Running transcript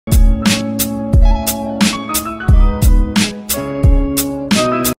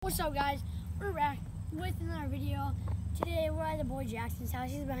another video. Today we're at the boy Jackson's house.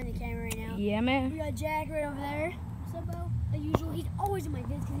 He's behind the camera right now. Yeah, man. We got Jack right over there. What's up, Bo? Like usual, he's always in my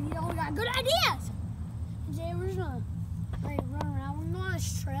vids because he's always got good ideas. And today we're just gonna like run around. We're going on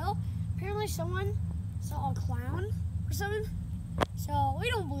this trail. Apparently someone saw a clown or something. So we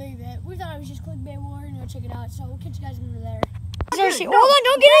don't believe it. We thought it was just clickbait. We're gonna go check it out. So we'll catch you guys when we're there. Hold on,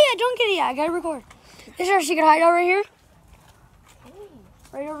 don't get it yet. Don't get it yet. I gotta record. This is our secret hideout right here.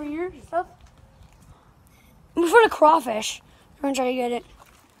 Right over here, stuff. Before the crawfish. We're gonna try to get it.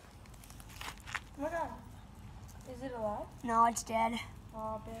 Oh my god. Is it alive? No, it's dead.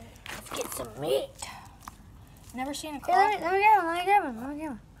 Oh, babe. Let's get some meat. Never seen a Here, crawfish. let me get him. Let me get him. Let me get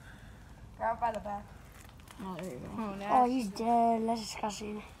him. Grab it by the back. Oh, there you go. Oh, Oh, he's dead. That's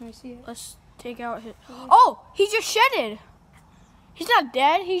disgusting. Let me see it. Let's take out his... Oh, he just shedded. He's not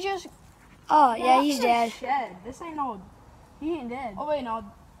dead. He just... Oh, yeah, he's dead. Shed. This ain't no... He ain't dead. Oh, wait, no.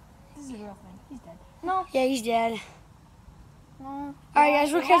 This is a real thing. He's dead. No. Yeah, he's dead. No. All right,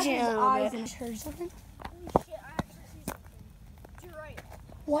 guys, we're catching it in a little eyes bit. and- Heard something? Holy shit, I actually see something. To your right.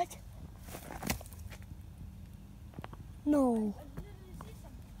 What? No. I literally see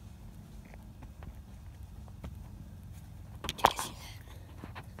something. Did you see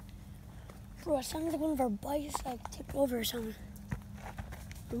that? Bro, it sounded like one of our bikes like tipped over or something.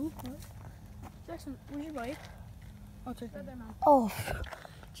 Ooh, what? Jackson, where's your bike? Oh, it's right there. Oh,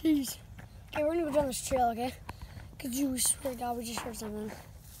 jeez. Okay, we're gonna go down this trail, okay? Cause you swear to God, we just heard something.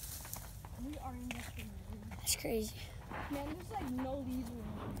 We are in this thing. That's crazy. Man, there's like no leaves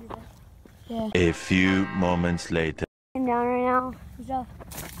around here. Yeah. A few moments later. I'm down right now. What's up?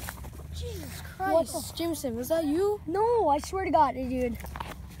 Jesus What the- Christ. Jameson, was that you? No, I swear to God, dude.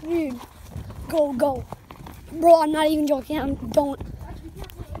 Dude, go. Bro, I'm not even joking. Don't. Actually, be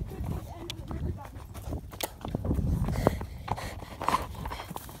careful. It could be the end of the river bottom.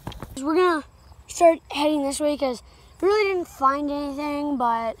 We're gonna start heading this way because we really didn't find anything,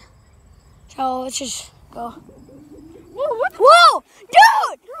 but so let's just go. Whoa,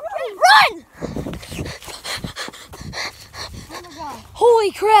 dude! Run! Oh my god.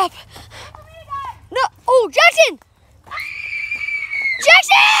 Holy crap! No! Oh, Jackson!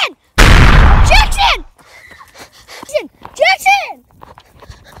 Jackson! Jackson! Jackson!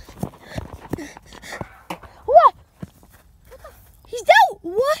 What? He's down!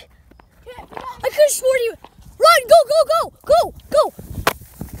 What? I could have sworn you. Run! Go!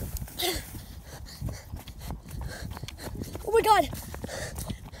 Oh my god.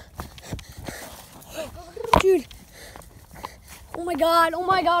 Dude. Oh my god.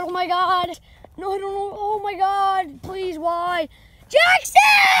 No, I don't know. Oh my god. Please, why?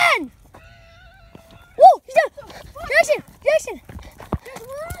 Jackson! Whoa, he's down. Jackson! Jackson,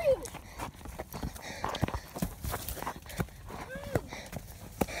 where are you?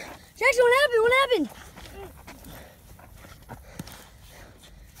 Jackson, what happened?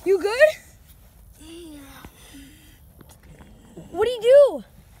 You good? What do you do?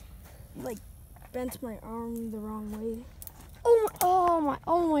 Like, bent my arm the wrong way.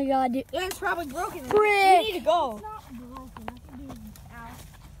 Oh my god, dude. Yeah, it's probably broken. Frick. We need to go. It's not broken. I can do ow.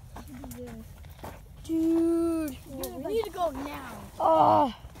 I can do this. Dude. We need to go now.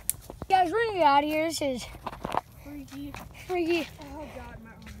 Oh. Guys, we're gonna get out of here. This is Freaky. freaky. Oh god, my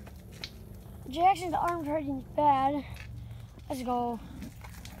arm. Jackson's arm's hurting bad. Let's go.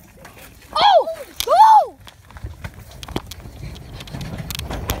 Oh! Go!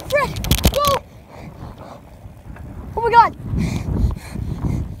 Frick! Go! Oh my god!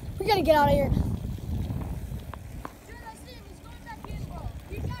 We gotta get out of here.